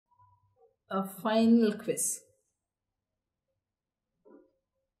a final quiz.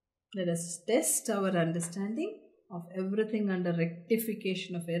 Let us test our understanding of everything under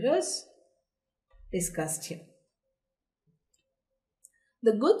rectification of errors discussed here.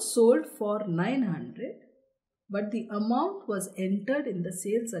 The goods sold for 900, but the amount was entered in the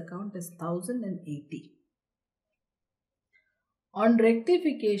sales account as 1080. On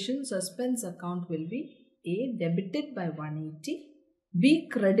rectification, suspense account will be A. Debited by 180, B.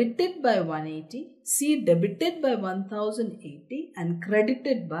 Credited by 180, C. Debited by 1080 and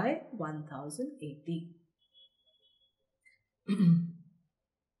credited by 1080.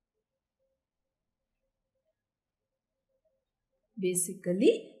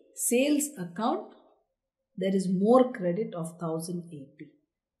 Basically, sales account, there is more credit of 1080.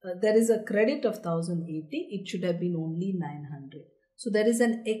 There is a credit of 1080, it should have been only 900. So there is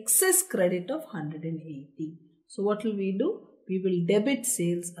an excess credit of 180. So what will we do? We will debit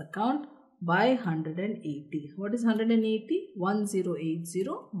sales account by 180. What is 180? 1080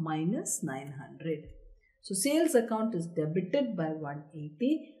 minus 900. So sales account is debited by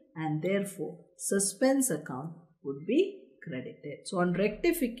 180 and therefore suspense account would be credited. So on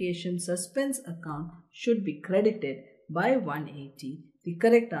rectification, suspense account should be credited by 180. The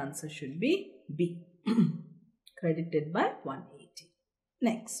correct answer should be B. Credited by 180.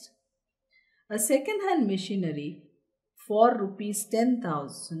 Next, a second-hand machinery for rupees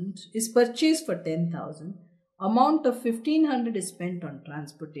 10,000 is purchased for 10,000. Amount of 1,500 is spent on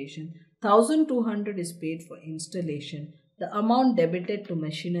transportation. 1,200 is paid for installation. The amount debited to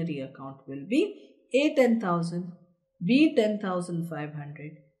machinery account will be A. 10,000, B.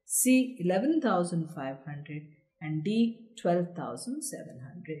 10,500, C. 11,500 and D.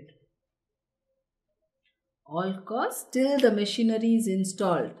 12,700. All costs till the machinery is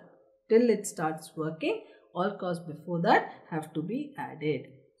installed, till it starts working, all costs before that have to be added.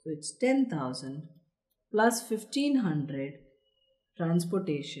 So it's 10,000 plus 1,500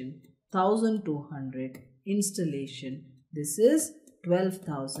 transportation, 1,200 installation. This is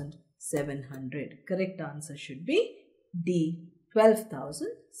 12,700. Correct answer should be D.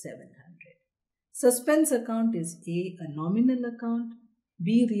 12,700. Suspense account is A. a nominal account,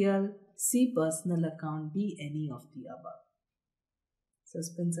 B. real, C. personal account, D. any of the above.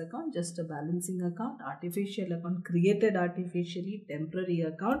 Suspense account, just a balancing account, artificial account, created artificially, temporary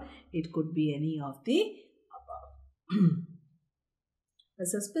account, it could be any of the above. A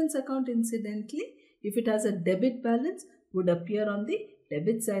suspense account, incidentally, if it has a debit balance, would appear on the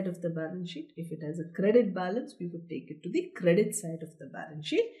debit side of the balance sheet. If it has a credit balance, we would take it to the credit side of the balance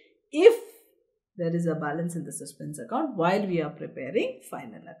sheet if there is a balance in the suspense account while we are preparing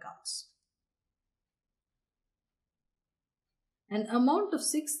final accounts. An amount of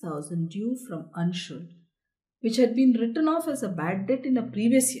 6,000 due from Anshul, which had been written off as a bad debt in a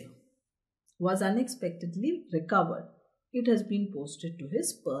previous year, was unexpectedly recovered. It has been posted to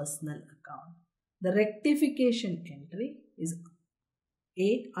his personal account. The rectification entry is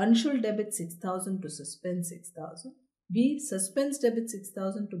A. Anshul debit 6,000 to suspense 6,000. B. Suspense debit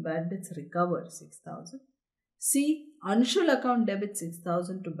 6,000 to bad debts recovered 6,000. C. Anshul account debit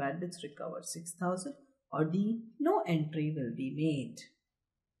 6,000 to bad debts recovered 6,000. Or D. No entry will be made.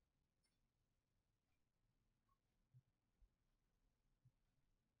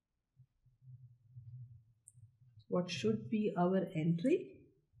 What should be our entry?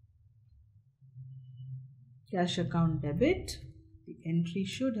 Cash account debit. The entry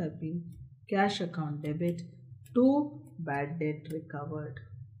should have been cash account debit to bad debt recovered.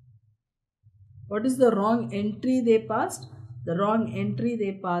 What is the wrong entry they passed? The wrong entry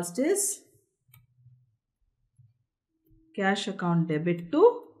they passed is cash account debit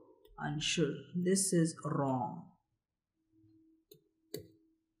to Anshul. This is wrong.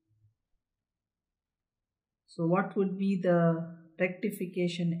 So what would be the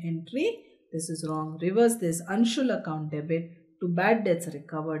rectification entry? This is wrong. Reverse this. Anshul account debit to bad debts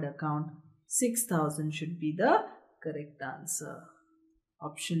recovered account. 6,000 should be the correct answer.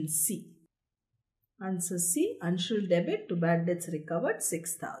 Option C. Answer C. Anshul debit to bad debts recovered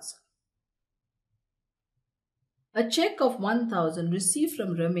 6,000. A cheque of 1,000 received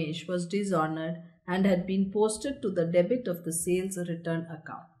from Ramesh was dishonored and had been posted to the debit of the sales return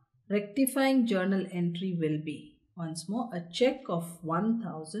account. Rectifying journal entry will be, once more, a cheque of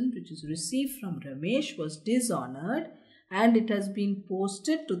 1,000 which is received from Ramesh was dishonored and it has been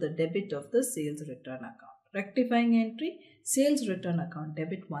posted to the debit of the sales return account. Rectifying entry, sales return account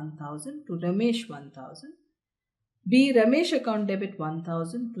debit 1,000 to Ramesh 1,000. B. Ramesh account debit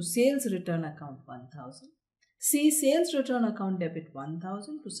 1,000 to sales return account 1,000. C. Sales return account debit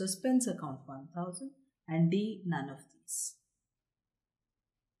 1,000 to suspense account 1,000 and D. None of these.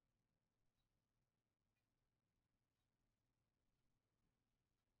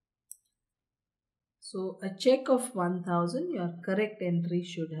 So a check of 1000, your correct entry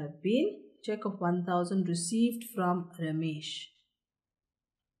should have been check of 1000 received from Ramesh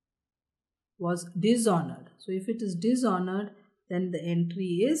was dishonored. So if it is dishonored, then the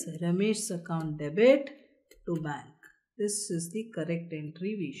entry is Ramesh's account debit to bank. This is the correct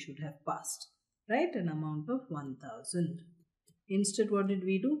entry we should have passed. Right? An amount of 1000. Instead, what did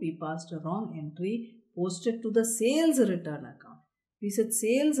we do? We passed a wrong entry posted to the sales return account. We said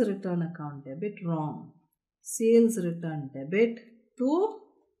sales return account debit, wrong. Sales return debit to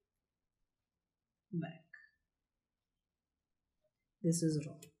bank. This is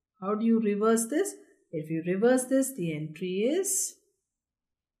wrong. How do you reverse this? If you reverse this, the entry is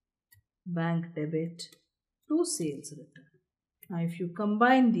bank debit to sales return. Now, if you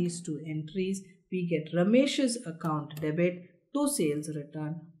combine these two entries, we get Ramesh's account debit to sales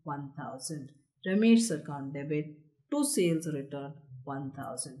return 1000. Ramesh's account debit to sales return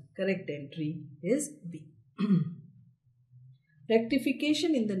 1000. Correct entry is B.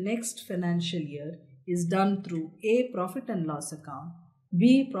 Rectification in the next financial year is done through A. Profit and loss account,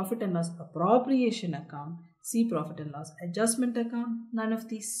 B. Profit and loss appropriation account, C. Profit and loss adjustment account. None of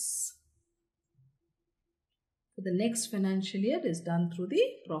these. For the next financial year is done through the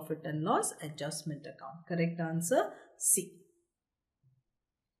profit and loss adjustment account. Correct answer C.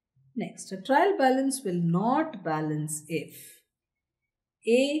 Next, a trial balance will not balance if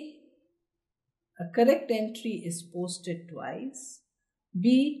A. A correct entry is posted twice,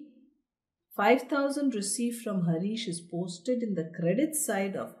 B. 5000 received from Harish is posted in the credit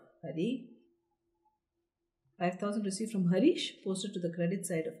side of Hari. 5000 received from Harish posted to the credit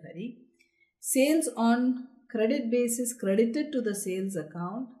side of Hari. Sales on credit basis credited to the sales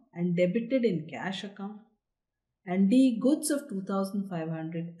account and debited in cash account. And D. Goods of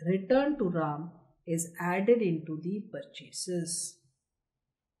 2500 returned to Ram is added into the purchases.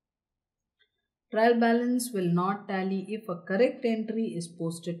 Trial balance will not tally if a correct entry is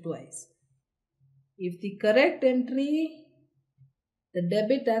posted twice. If the correct entry, the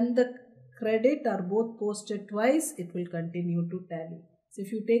debit and the credit are both posted twice, it will continue to tally. So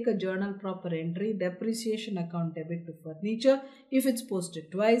if you take a journal proper entry, depreciation account debit to furniture, if it's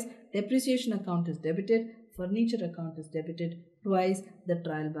posted twice, depreciation account is debited, furniture account is debited twice, the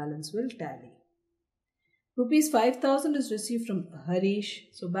trial balance will tally. Rupees 5000 is received from Harish,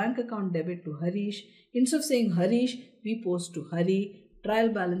 so bank account debit to Harish. Instead of saying Harish, we post to Hari. Trial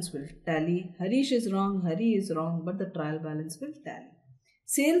balance will tally. Harish is wrong, Hari is wrong, but the trial balance will tally.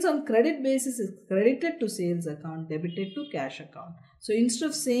 Sales on credit basis is credited to sales account, debited to cash account. So instead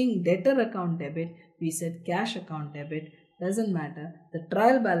of saying debtor account debit, we said cash account debit. Doesn't matter. The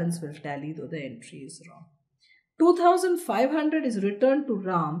trial balance will tally though the entry is wrong. 2500 is returned to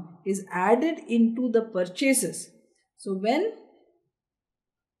Ram is added into the purchases. So when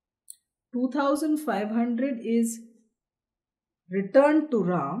 2500 is returned to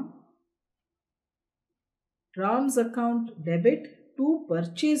Ram, Ram's account debit to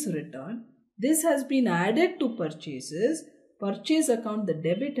purchase return, this has been added to purchases. Purchase account, the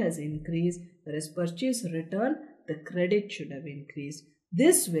debit has increased, whereas purchase return, the credit should have increased.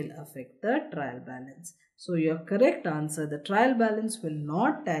 This will affect the trial balance. So your correct answer, the trial balance will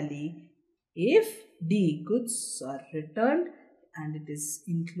not tally if D, goods are returned and it is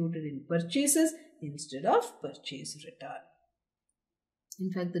included in purchases instead of purchase return.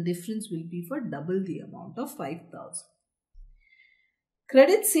 In fact, the difference will be for double the amount of 5000.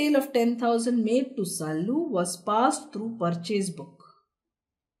 Credit sale of 10,000 made to Sallu was passed through purchase book.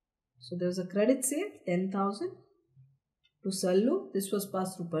 So there was a credit sale 10,000 to Sallu. This was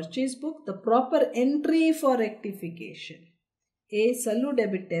passed through purchase book. The proper entry for rectification. A. Sallu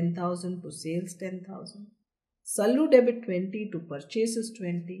debit 10,000 to sales 10,000. Sallu debit 20 to purchases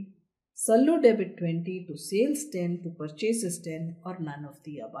 20. Sallu debit 20 to sales 10 to purchases 10 or none of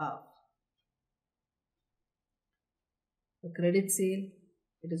the above. The credit sale,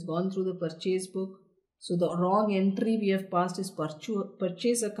 it has gone through the purchase book. So the wrong entry we have passed is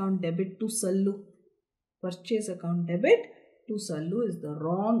purchase account debit to Sallu. Purchase account debit to Sallu is the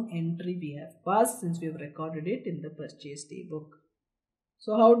wrong entry we have passed since we have recorded it in the purchase day book.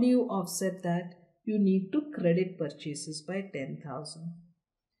 So how do you offset that? You need to credit purchases by 10,000.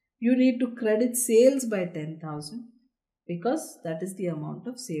 You need to credit sales by 10,000 because that is the amount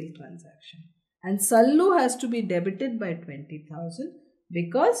of sale transaction. And Sallu has to be debited by 20,000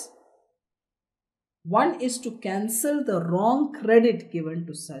 because one is to cancel the wrong credit given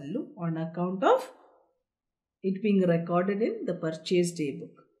to Sallu on account of it being recorded in the purchase day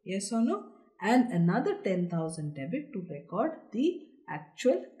book. Yes or no? And another 10,000 debit to record the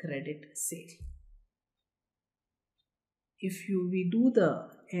actual credit sale. if we do the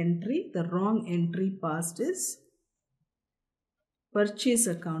entry, the wrong entry passed is purchase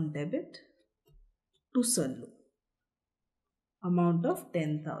account debit to Sallu, amount of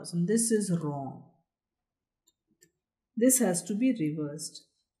 10,000. This is wrong. This has to be reversed.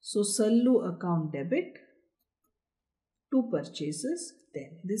 So Sallu account debit to purchases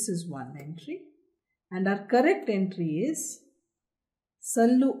 10. This is one entry. And our correct entry is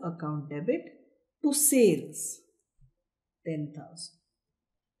Sallu account debit to sales 10,000.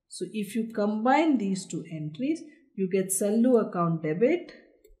 So if you combine these two entries, you get Sallu account debit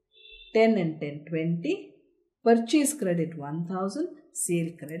 10 and 10, 20. Purchase credit 1,000.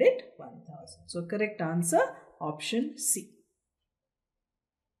 Sale credit 1,000. So correct answer option C.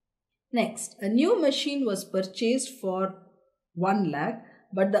 Next, a new machine was purchased for 1 lakh,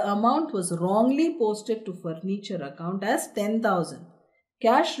 but the amount was wrongly posted to furniture account as 10,000.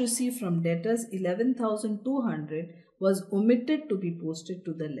 Cash received from debtors 11,200 was omitted to be posted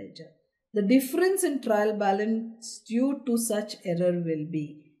to the ledger. The difference in trial balance due to such error will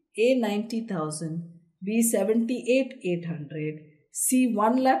be A 90,000, B 78,800, C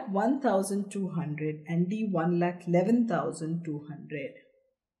 1,01,200 and D 1,11,200.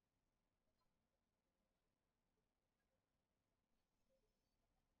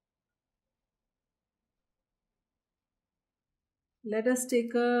 Let us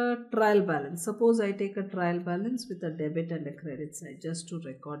take a trial balance. Suppose I take a trial balance with a debit and a credit side, just to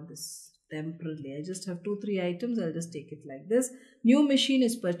record this temporarily. I just have 2-3 items. I'll just take it like this. New machine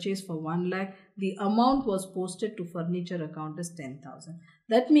is purchased for 1 lakh. The amount was posted to furniture account as 10,000.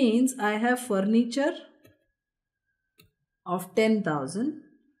 That means I have furniture of 10,000,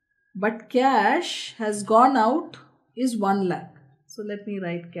 but cash has gone out is 1 lakh. So let me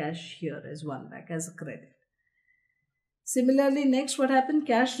write cash here as 1 lakh as a credit. Similarly, next what happened?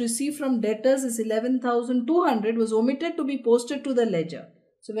 Cash received from debtors is 11,200 was omitted to be posted to the ledger.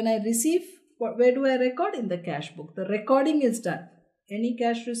 So when I receive, where do I record? In the cash book. The recording is done. Any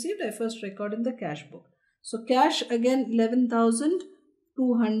cash received, I first record in the cash book. So cash again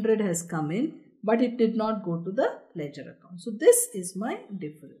 11,200 has come in, but it did not go to the ledger account. So this is my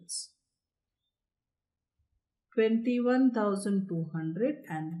difference. 21,200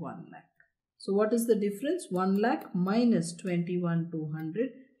 and 1 lakh. So what is the difference? 1 lakh minus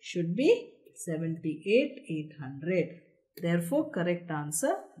 21,200 should be 78,800. Therefore, correct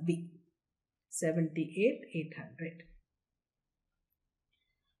answer B. 78,800.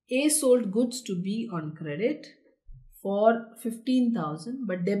 A sold goods to B on credit for 15,000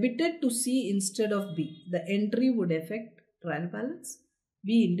 but debited to C instead of B. The entry would affect trial balance,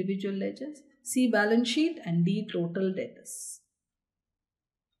 B individual ledgers, C balance sheet and D total debtors.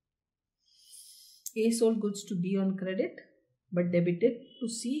 A sold goods to B on credit but debited to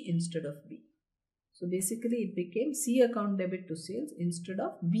C instead of B. So basically it became C account debit to sales instead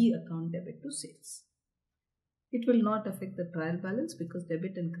of B account debit to sales. It will not affect the trial balance because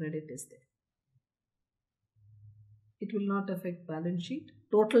debit and credit is there. It will not affect balance sheet.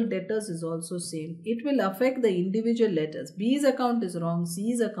 Total debtors is also same. It will affect the individual letters. B's account is wrong,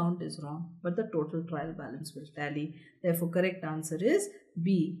 C's account is wrong, but the total trial balance will tally. Therefore, correct answer is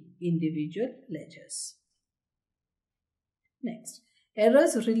B, individual ledgers. Next,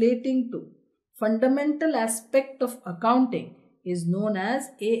 errors relating to fundamental aspect of accounting is known as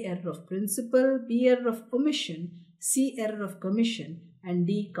A, error of principle, B, error of omission, C, error of commission and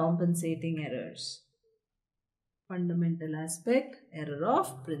D, compensating errors. Fundamental aspect, error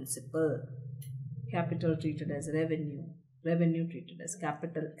of principle, capital treated as revenue, revenue treated as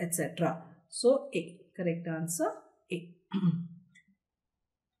capital, etc. So A, correct answer A.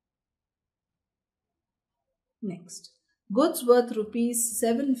 Next, goods worth rupees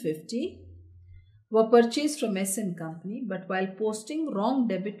 750 were purchased from S&N Company, but while posting, wrong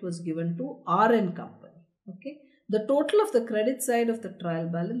debit was given to R&N Company. Okay, the total of the credit side of the trial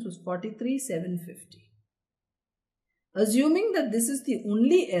balance was 43,750. Assuming that this is the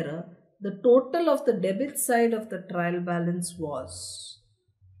only error, the total of the debit side of the trial balance was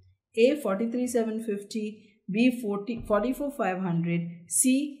A 43,750, B 44,500,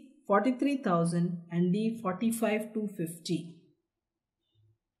 C 43,000 and D 45,250.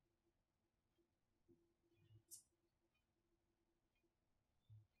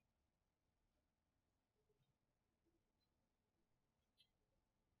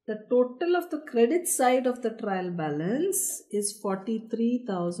 The total of the credit side of the trial balance is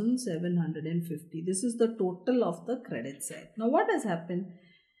 43,750. This is the total of the credit side. Now what has happened?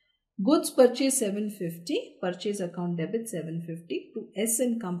 Goods purchase 750, purchase account debit 750 to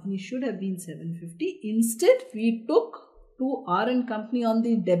S&N Company should have been 750. Instead, we took to R&N Company on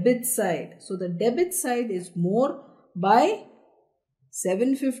the debit side. So the debit side is more by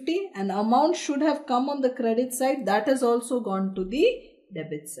 750, and amount should have come on the credit side, that has also gone to the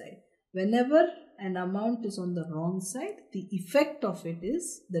debit side. Whenever an amount is on the wrong side, the effect of it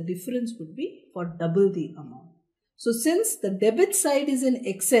is the difference would be for double the amount. So since the debit side is in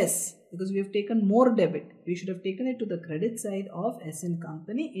excess, because we have taken more debit, we should have taken it to the credit side of SN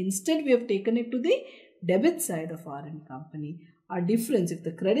company. Instead, we have taken it to the debit side of RN company. Our difference, if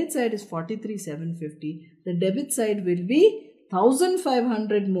the credit side is 43,750, the debit side will be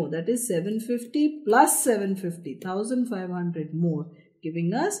 1,500 more, that is 750 plus 750, 1,500 more,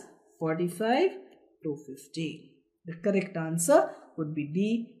 giving us 45,250. The correct answer would be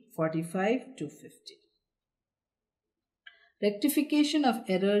D, 45,250. Rectification of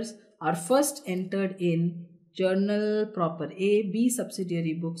errors are first entered in journal proper A, B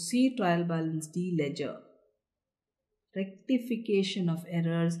subsidiary book, C trial balance, D ledger. Rectification of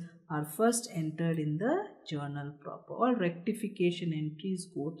errors are first entered in the journal proper. All rectification entries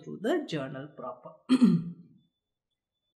go through the journal proper.